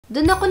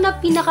Doon ako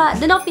pinaka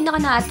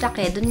na-attract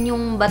eh. Doon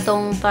yung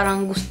batong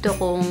parang gusto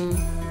ko,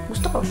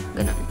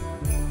 ganun.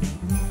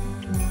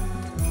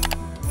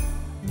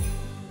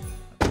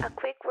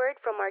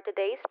 From our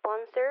today's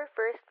sponsor,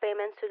 First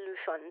Payment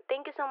Solution.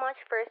 Thank you so much,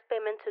 First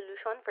Payment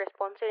Solution, for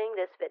sponsoring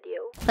this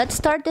video. Let's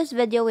start this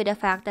video with the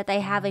fact that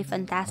I have a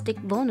fantastic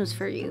bonus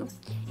for you.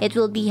 It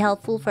will be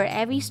helpful for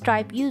every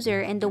Stripe user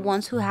and the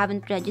ones who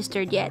haven't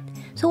registered yet.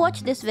 So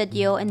watch this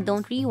video and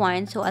don't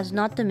rewind so as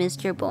not to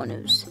miss your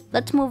bonus.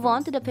 Let's move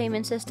on to the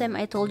payment system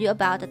I told you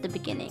about at the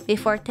beginning.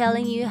 Before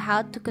telling you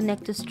how to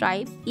connect to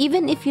Stripe,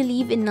 even if you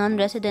live in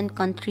non-resident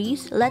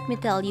countries, let me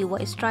tell you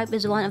why Stripe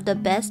is one of the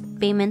best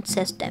payment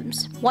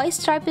systems. Why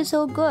Stripe is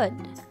so good?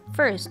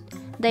 First,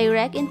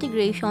 direct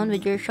integration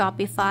with your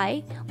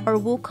Shopify or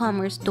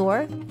WooCommerce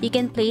store. You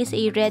can place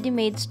a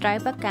ready-made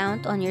Stripe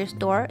account on your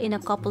store in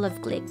a couple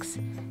of clicks.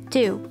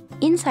 2.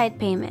 Inside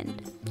payment.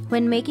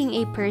 When making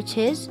a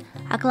purchase,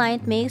 a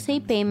client makes a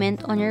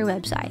payment on your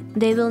website.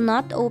 They will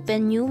not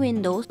open new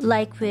windows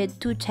like with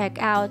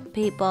checkout,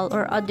 PayPal,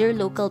 or other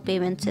local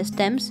payment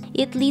systems.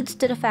 It leads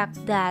to the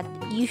fact that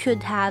you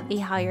should have a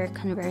higher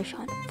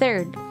conversion.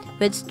 Third,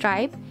 with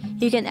Stripe,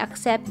 you can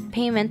accept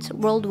payments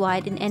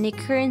worldwide in any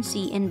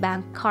currency and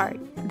bank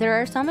card. There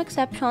are some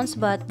exceptions,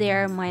 but they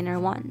are minor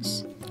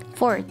ones.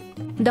 Fourth,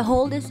 the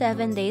hold is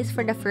 7 days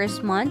for the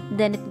first month,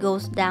 then it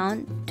goes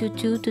down to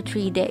 2 to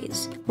 3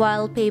 days,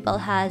 while PayPal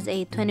has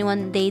a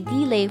 21-day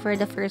delay for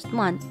the first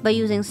month. By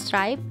using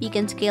Stripe, you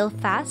can scale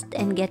fast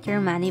and get your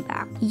money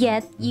back.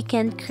 Yet, you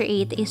can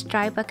create a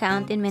Stripe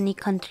account in many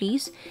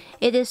countries.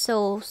 It is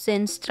so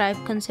since Stripe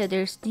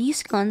considers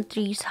these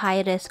countries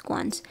high-risk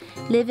ones.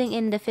 Living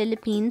in the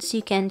Philippines,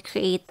 you can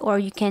create or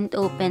you can't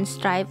open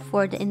Stripe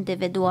for the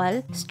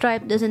individual.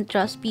 Stripe doesn't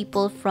trust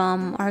people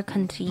from our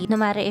country, no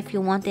matter if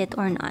you want it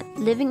or not.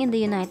 Living in the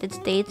United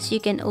States, you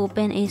can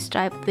open a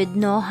Stripe with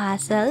no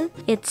hassle.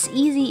 It's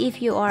easy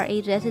if you are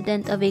a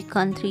resident of a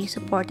country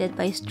supported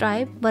by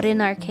Stripe, but in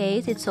our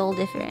case, it's all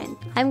different.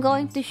 I'm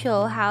going to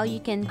show how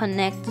you can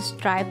connect to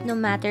Stripe no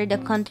matter the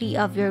country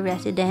of your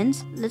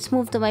residence. Let's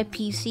move to my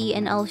PC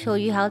and I'll show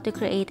you how to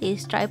create a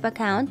Stripe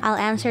account. I'll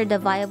answer the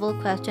viable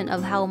question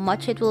of how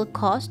much it will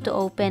cost to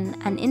open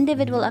an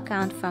individual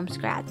account from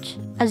scratch.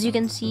 As you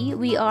can see,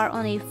 we are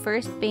on a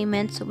First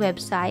Payments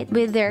website.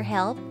 With their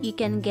help, you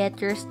can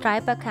get your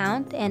Stripe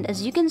account, and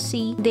as you can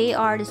see, they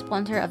are the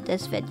sponsor of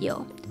this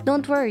video.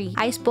 Don't worry,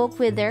 I spoke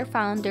with their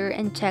founder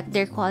and checked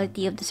their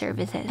quality of the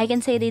services. I can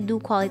say they do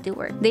quality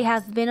work. They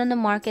have been on the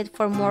market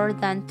for more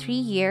than 3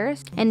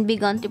 years and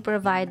begun to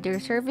provide their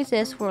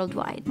services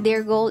worldwide.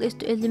 Their goal is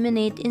to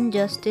eliminate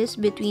injustice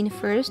between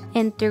first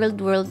and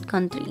third world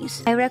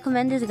countries. I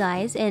recommend these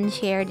guys and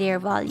share their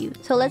value.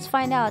 So let's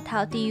find out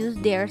how to use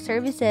their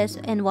services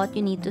and what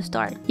you need to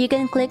start. You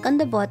can click on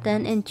the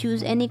button and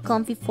choose any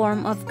comfy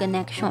form of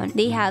connection.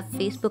 They have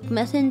Facebook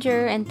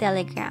Messenger and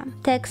Telegram.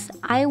 Text,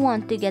 I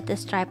want to get a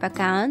Stripe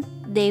account.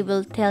 They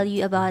will tell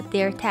you about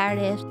their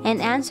tariffs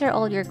and answer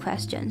all your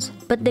questions.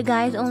 But the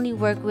guys only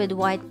work with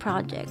white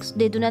projects.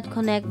 They do not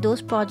connect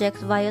those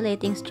projects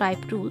violating Stripe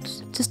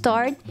rules. To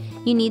start,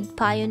 you need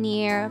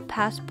Pioneer,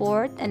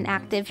 Passport, and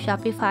active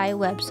Shopify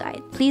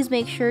website. Please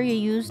make sure you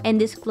use and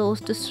disclose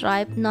to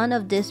Stripe none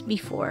of this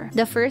before.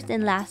 The first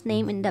and last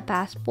name in the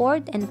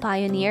Passport and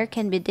Pioneer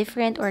can be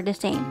different or the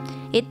same.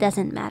 It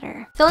doesn't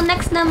matter. So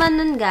next naman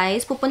nun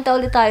guys, pupunta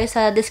ulit tayo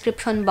sa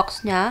description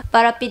box niya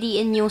para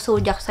piliin yung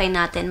zodiac sign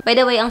natin. By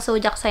the way, ang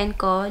zodiac sign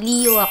ko,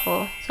 Leo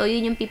ako. So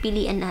yun yung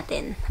pipilian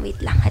natin. Wait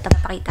lang, ito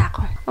papakita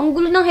ko. Ang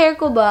gulo ng hair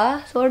ko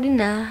ba? Sorry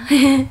na.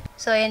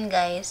 So ayan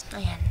guys,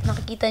 ayan.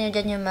 Nakikita nyo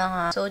dyan yung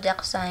mga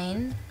zodiac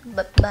sign.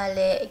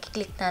 Bale,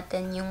 i-click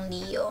natin yung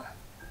Leo.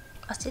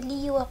 Kasi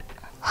Leo ako.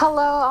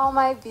 Hello all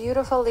my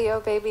beautiful Leo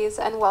babies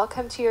and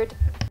welcome to your...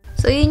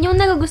 So, yun yung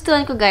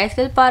nagugustuhan ko guys.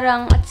 Kasi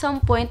parang at some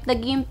point,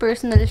 naging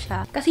personal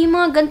siya. Kasi yung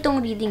mga gantong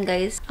reading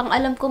guys, ang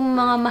alam ko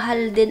mga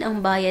mahal din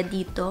ang bayad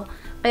dito.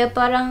 Kaya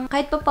parang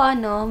kahit pa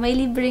paano, may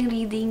libreng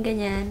reading,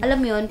 ganyan.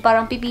 Alam mo yun,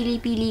 parang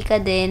pipili-pili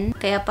ka din.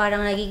 Kaya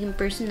parang nagiging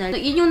personal.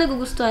 So, yun yung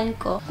nagugustuhan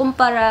ko.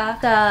 Kumpara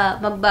sa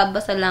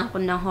magbabasa lang ko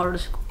ng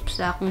horoscope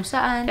sa kung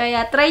saan.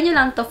 Kaya try nyo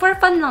lang to. For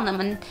fun lang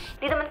naman.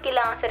 Hindi naman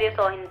kailangan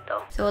seryosohin to.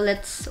 So,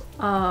 let's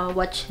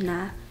watch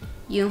na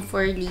yung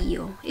for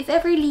Leo. If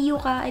ever Leo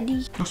ka,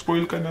 edi...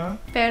 Na-spoil ka na?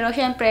 Pero,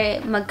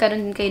 syempre,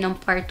 magkaroon din kayo ng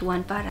part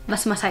 1 para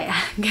mas masaya.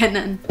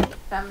 Ganon.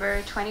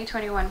 December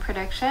 2021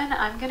 prediction.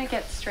 I'm gonna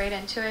get straight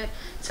into it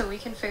so we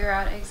can figure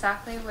out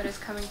exactly what is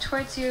coming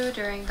towards you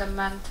during the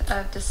month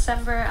of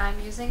December.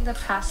 I'm using the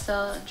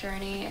Pastel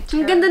Journey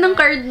Ang ganda ng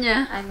card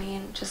niya. I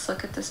mean, just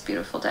look at this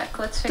beautiful deck.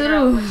 Let's figure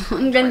out what's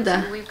coming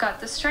towards you. We've got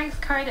the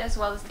Strength card as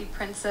well as the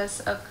Princess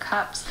of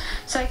Cups.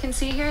 So I can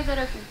see here that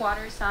a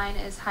water sign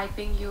is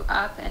hyping you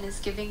up and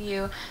is giving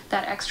you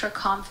that extra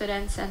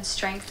confidence and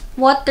strength.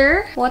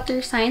 Water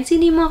signs?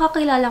 Hindi mo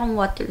kakilala kong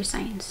water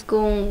signs.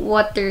 Kung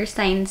water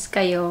signs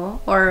kayo,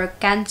 or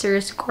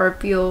Cancer,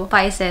 Scorpio,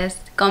 Pisces,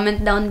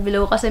 comment down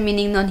below kasi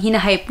meaning nun,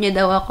 hinahype nyo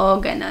daw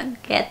ako, ganon.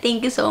 Kaya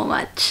thank you so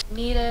much.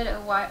 Needed a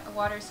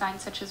water sign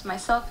such as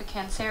myself, a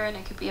Cancerian,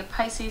 it could be a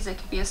Pisces,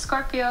 it could be a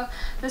Scorpio.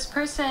 This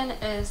person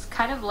is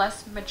kind of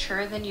less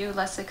mature than you,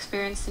 less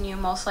experienced than you,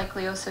 most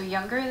likely also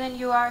younger than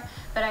you are,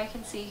 but I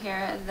can see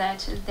here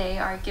that they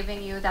are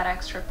giving you that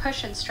extra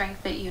push and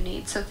strength that you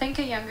need. So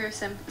think a younger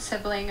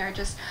sibling or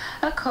just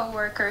a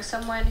co-worker,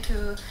 someone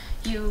who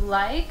you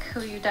like,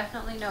 who you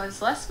definitely know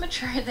is less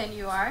mature than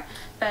you are,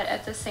 but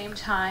at the same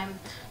time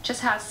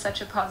just has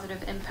such a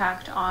positive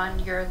impact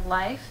on your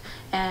life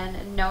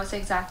and knows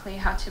exactly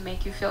how to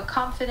make you feel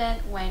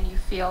confident when you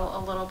feel a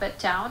little bit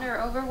down or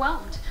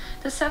overwhelmed.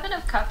 The Seven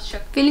of Cups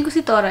shook Feeling ko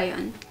si Tora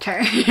yun.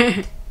 Char.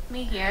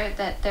 me here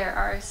that there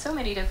are so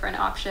many different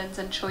options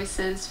and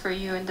choices for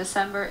you in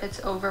December.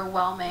 It's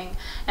overwhelming,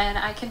 and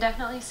I can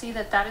definitely see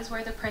that that is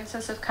where the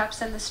Princess of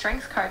Cups and the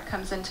Strength card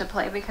comes into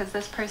play, because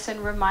this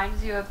person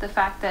reminds you of the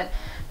fact that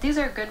these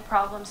are good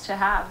problems to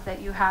have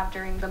that you have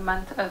during the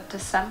month of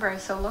December.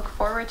 So look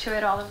forward to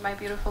it, all of my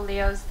beautiful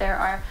Leos. There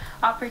are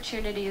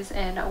opportunities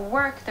in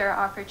work, there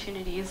are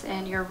opportunities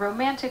in your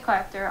romantic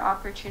life, there are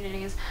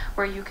opportunities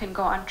where you can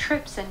go on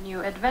trips and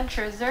new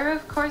adventures. There are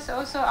of course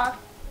also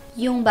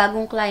Yung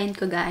bagong client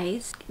ko,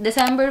 guys,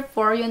 December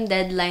 4 yung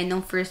deadline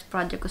ng first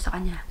project ko sa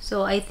kanya.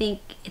 So, I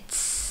think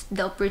it's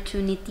the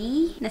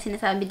opportunity na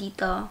sinasabi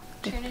dito.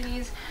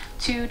 Opportunities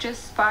to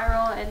just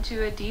spiral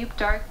into a deep,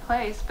 dark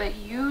place, but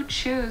you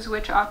choose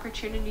which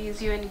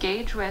opportunities you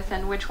engage with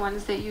and which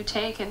ones that you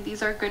take, and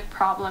these are good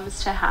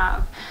problems to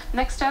have.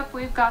 Next up,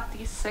 we've got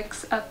the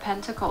Six of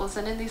Pentacles,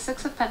 and in the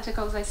Six of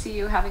Pentacles, I see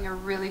you having a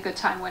really good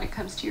time when it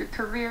comes to your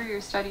career,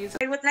 your studies.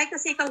 I would like to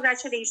say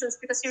congratulations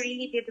because you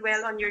really did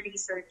well on your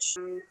research.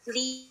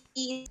 Please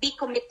be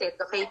committed,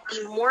 okay?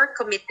 Be more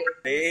committed.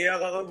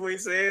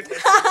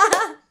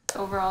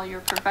 Overall,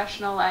 your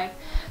professional life,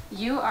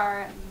 you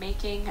are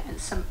making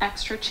some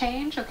extra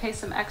change, okay,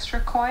 some extra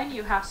coin.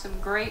 You have some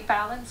great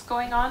balance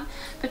going on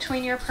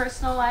between your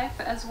personal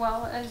life as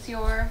well as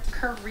your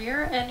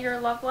career and your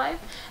love life.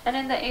 And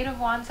in the Eight of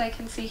Wands, I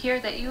can see here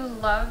that you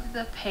love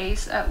the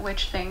pace at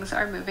which things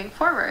are moving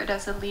forward.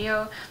 As a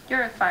Leo,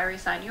 you're a fiery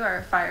sign, you are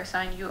a fire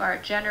sign, you are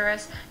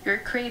generous, you're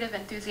creative,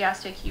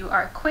 enthusiastic, you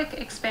are quick,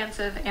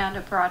 expansive,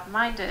 and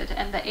broad-minded.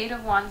 And the Eight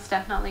of Wands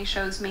definitely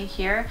shows me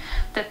here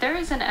that there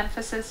is an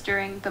emphasis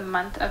during the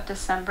month of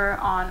December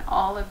on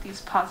all of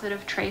these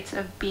positive traits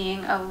of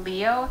being a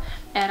Leo,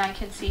 and I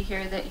can see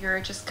here that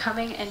you're just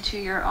coming into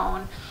your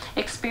own,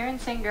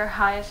 experiencing your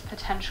highest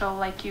potential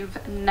like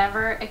you've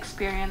never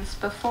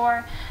experienced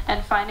before,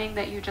 and finding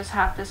that you just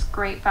have this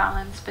great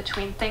balance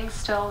between things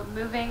still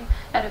moving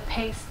at a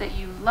pace that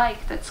you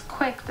like, that's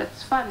quick,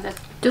 that's fun,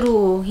 that's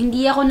True.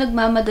 Hindi ako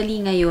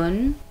nagmamadali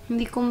ngayon.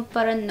 Hindi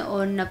kumpara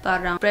noon na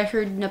parang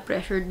pressured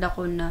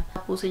ako na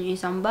tapusin yung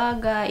isang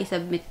bagay,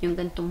 isubmit yung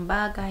gantong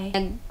bagay.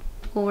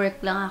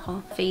 Nag-work lang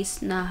ako.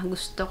 Face na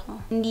gusto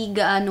ko. Hindi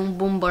gaanong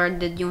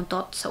bombarded yung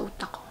thoughts sa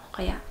utak ko.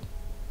 Kaya,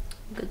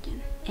 good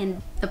yun. And,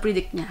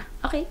 na-predict niya.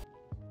 Okay.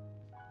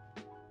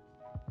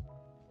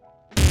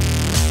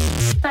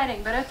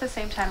 exciting, but at the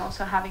same time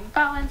also having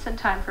balance and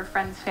time for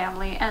friends,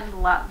 family,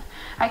 and love.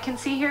 I can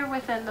see here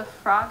within the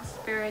frog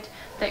spirit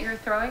that you're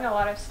throwing a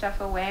lot of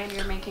stuff away and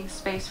you're making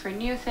space for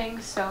new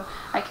things, so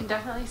I can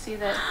definitely see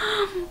that.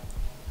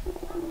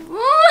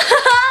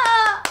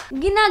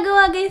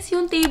 Ginagawa guys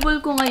yung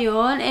table ko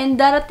ngayon, and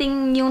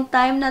darating yung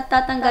time na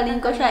tatanggalin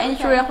ko siya, and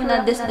sure ako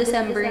na this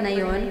December na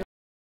yun.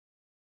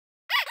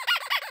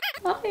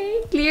 Okay,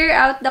 clear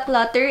out the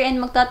clutter,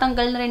 and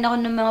magtatanggal na rin ako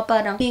ng mga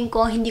parang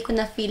hindi ko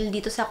na feel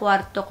dito sa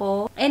kwarto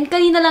ko. And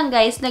kanina lang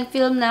guys,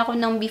 nag-film na ako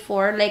ng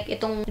before, like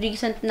itong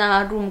recent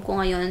na room ko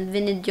ngayon,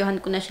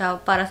 vinidyohan ko na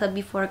siya para sa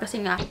before kasi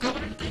nga.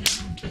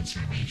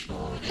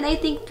 And I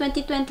think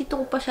 2022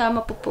 ko pa siya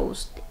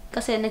mapopost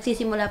kasi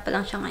nagsisimula pa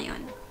lang siya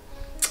ngayon.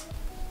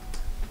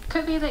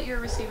 Could be that you're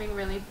receiving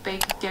really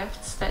big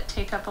gifts that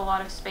take up a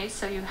lot of space,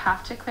 so you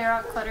have to clear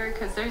out clutter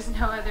because there's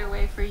no other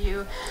way for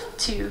you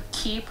to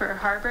keep or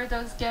harbor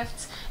those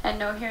gifts. And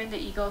know here in the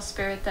eagle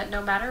spirit that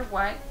no matter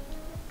what,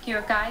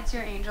 your guides,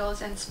 your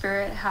angels, and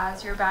spirit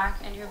has your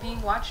back, and you're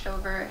being watched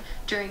over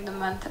during the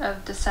month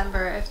of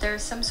December. If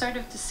there's some sort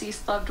of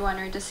deceased loved one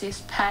or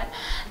deceased pet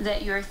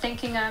that you're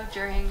thinking of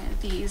during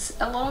these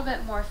a little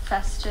bit more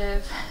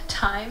festive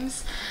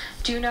times,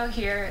 do know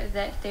here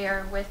that they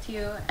are with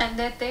you and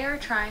that they are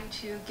trying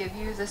to give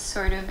you this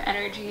sort of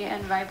energy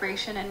and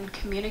vibration and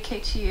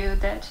communicate to you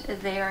that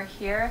they are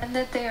here and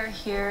that they are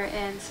here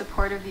in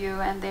support of you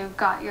and they've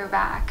got your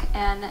back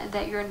and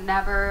that you're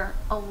never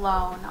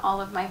alone, all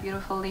of my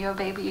beautiful Leo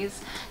babies.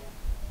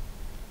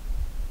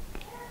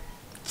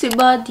 Si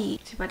Buddy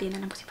na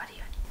lang po si Buddy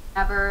yun.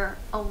 Never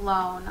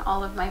alone,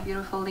 all of my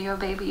beautiful Leo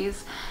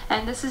babies.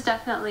 And this is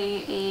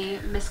definitely a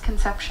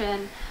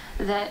misconception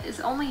that is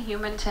only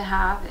human to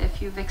have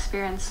if you've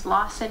experienced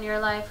loss in your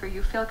life or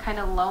you feel kind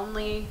of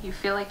lonely, you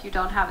feel like you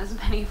don't have as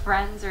many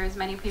friends or as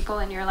many people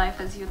in your life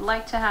as you'd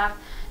like to have.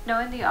 Know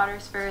in the otter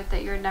spirit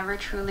that you're never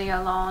truly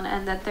alone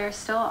and that there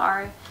still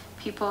are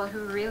people who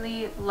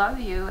really love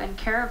you and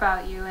care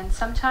about you. And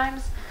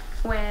sometimes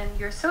when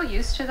you're so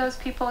used to those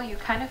people, you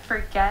kind of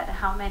forget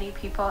how many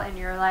people in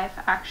your life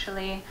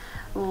actually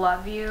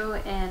love you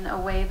in a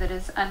way that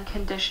is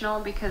unconditional,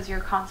 because you're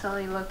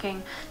constantly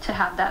looking to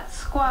have that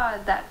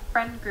squad, that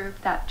friend group,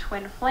 that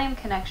twin flame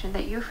connection,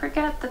 that you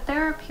forget that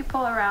there are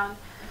people around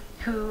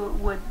who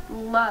would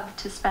love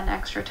to spend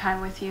extra time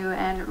with you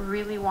and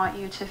really want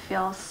you to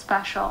feel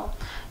special.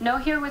 Know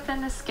here within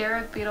the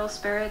Scarab Beetle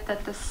spirit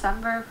that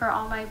December for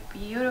all my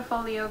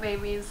beautiful Leo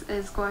babies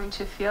is going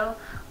to feel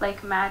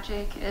like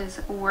magic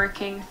is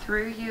working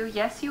through you.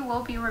 Yes, you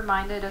will be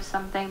reminded of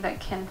something that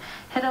can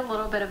hit a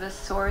little bit of a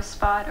sore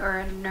spot or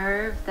a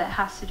nerve that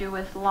has to do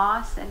with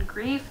loss and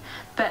grief,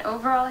 but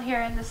overall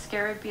here in the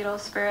Scarab Beetle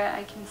spirit,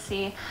 I can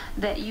see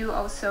that you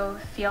also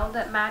feel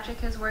that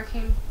magic is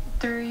working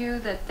through you,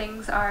 that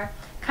things are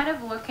kind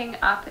of looking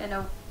up in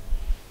a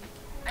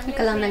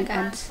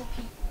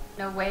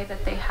way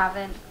that they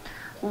haven't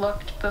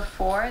looked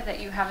before, that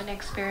you haven't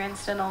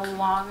experienced in a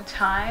long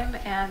time,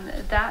 and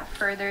that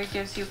further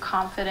gives you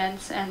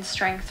confidence and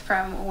strength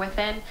from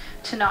within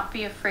to not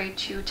be afraid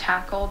to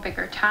tackle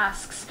bigger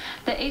tasks.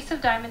 The Ace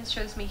of Diamonds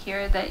shows me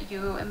here that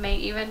you may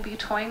even be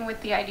toying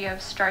with the idea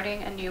of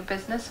starting a new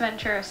business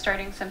venture or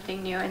starting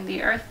something new in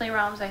the earthly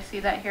realms. I see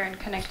that here in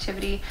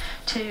connectivity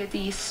to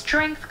the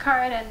Strength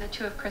card, and the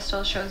Two of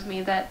Crystals shows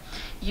me that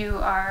you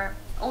are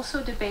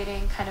also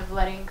debating kind of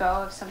letting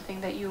go of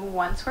something that you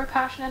once were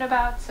passionate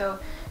about. So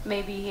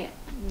maybe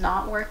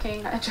not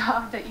working a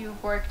job that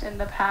you've worked in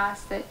the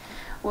past that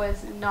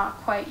was not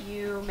quite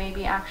you,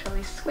 maybe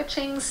actually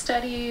switching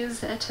studies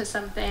to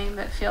something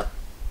that feels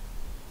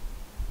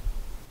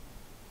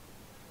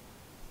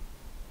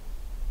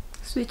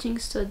switching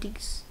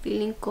studies.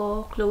 Feeling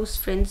ko close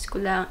friends ko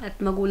lang at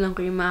magulang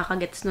ko yung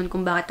makakagets nun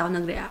kung bakit ako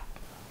nag-react.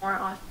 More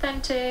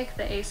authentic.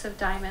 The Ace of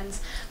Diamonds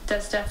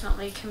does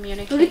definitely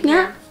communicate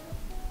here.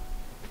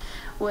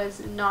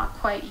 Was not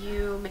quite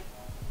you,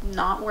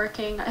 not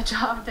working a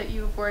job that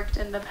you've worked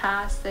in the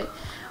past that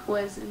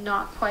was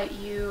not quite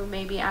you,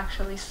 maybe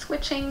actually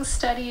switching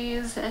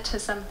studies to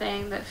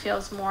something that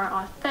feels more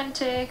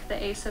authentic. The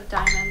Ace of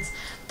Diamonds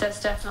does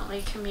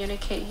definitely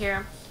communicate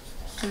here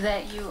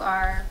that you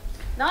are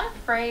not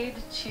afraid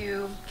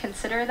to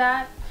consider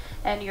that,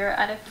 and you're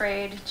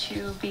unafraid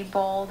to be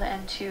bold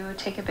and to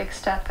take a big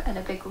step and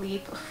a big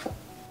leap forward.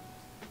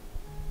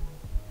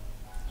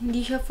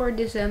 Hindi siya for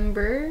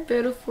December,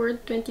 pero for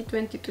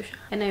 2022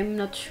 siya. And I'm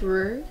not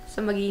sure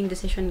sa magiging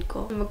decision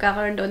ko.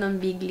 Magkakaroon daw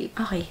ng big leap.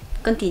 Okay,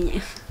 continue.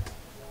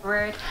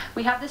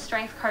 We have the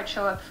Strength card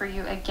show up for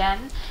you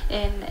again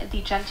in the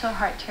Gentle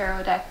Heart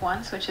Tarot deck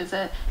once, which is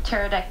a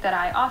tarot deck that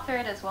I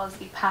authored, as well as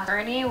the past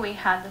journey. We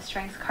had the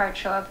Strength card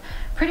show up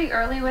pretty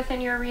early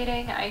within your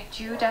reading. I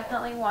do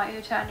definitely want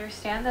you to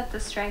understand that the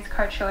Strength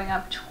card showing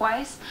up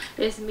twice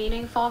is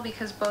meaningful,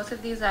 because both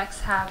of these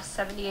decks have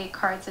 78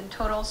 cards in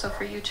total. So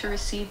for you to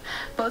receive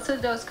both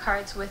of those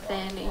cards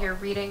within your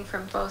reading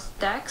from both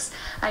decks,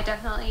 I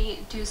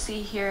definitely do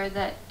see here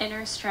that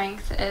inner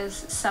strength is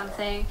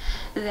something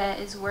that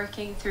is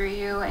working through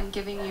you and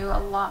giving you a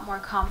lot more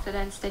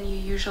confidence than you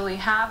usually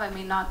have. I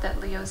mean, not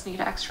that Leos need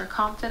extra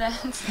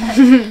confidence.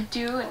 I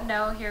do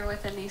know here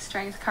within the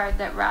Strength card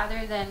that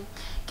rather than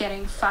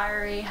getting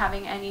fiery,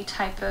 having any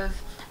type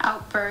of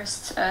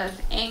outbursts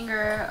of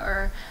anger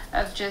or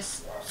of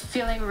just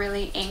feeling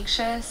really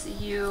anxious,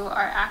 you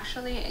are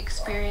actually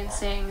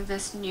experiencing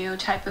this new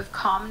type of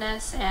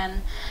calmness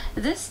and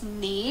this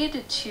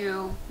need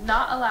to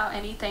not allow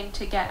anything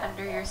to get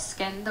under your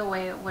skin the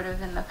way it would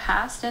have in the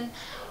past. And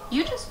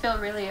you just feel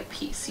really at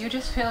peace. You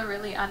just feel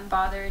really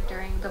unbothered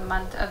during the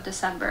month of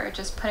December.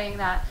 Just putting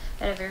that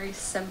in a very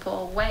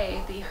simple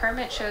way. The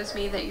Hermit shows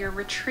me that you're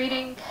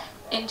retreating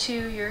into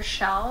your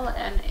shell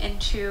and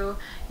into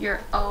your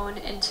own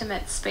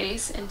intimate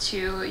space,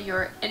 into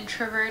your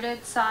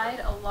introverted side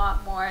a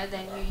lot more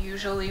than you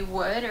usually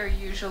would or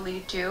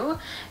usually do.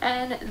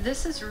 And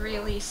this is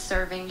really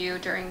serving you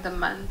during the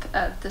month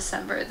of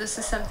December. This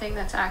is something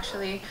that's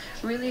actually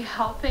really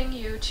helping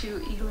you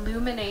to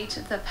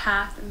illuminate the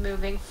path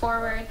moving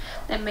forward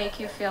and make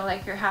you feel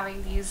like you're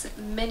having these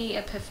mini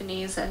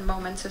epiphanies and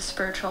moments of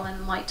spiritual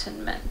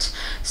enlightenment.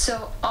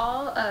 So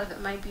all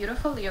of my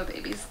beautiful Leo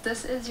babies,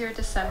 this is your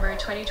December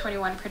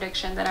 2021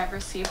 prediction that I've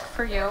received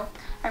for you.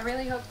 I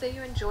really hope that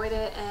you enjoyed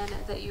it and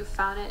that you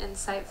found it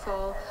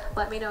insightful.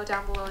 Let me know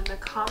down below in the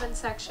comment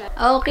section.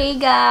 Okay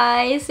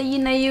guys, so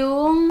yun na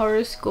yung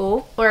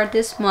horoscope for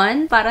this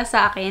month para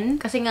sa akin.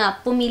 Kasi nga,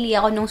 pumili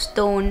ako ng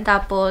stone,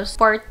 tapos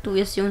part 2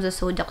 is yung sa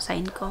zodiac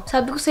sign ko.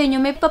 Sabi ko sa inyo,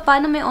 may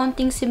paano may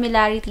onting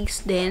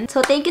similarities din.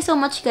 So thank you so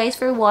much guys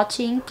for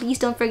watching.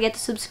 Please don't forget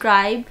to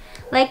subscribe,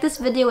 like this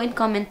video, and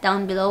comment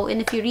down below.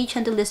 And if you reach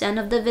until this end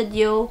of the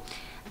video,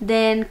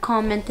 then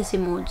comment this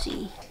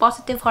emoji.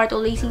 Positive heart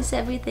always sees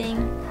everything.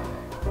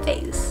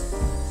 Face.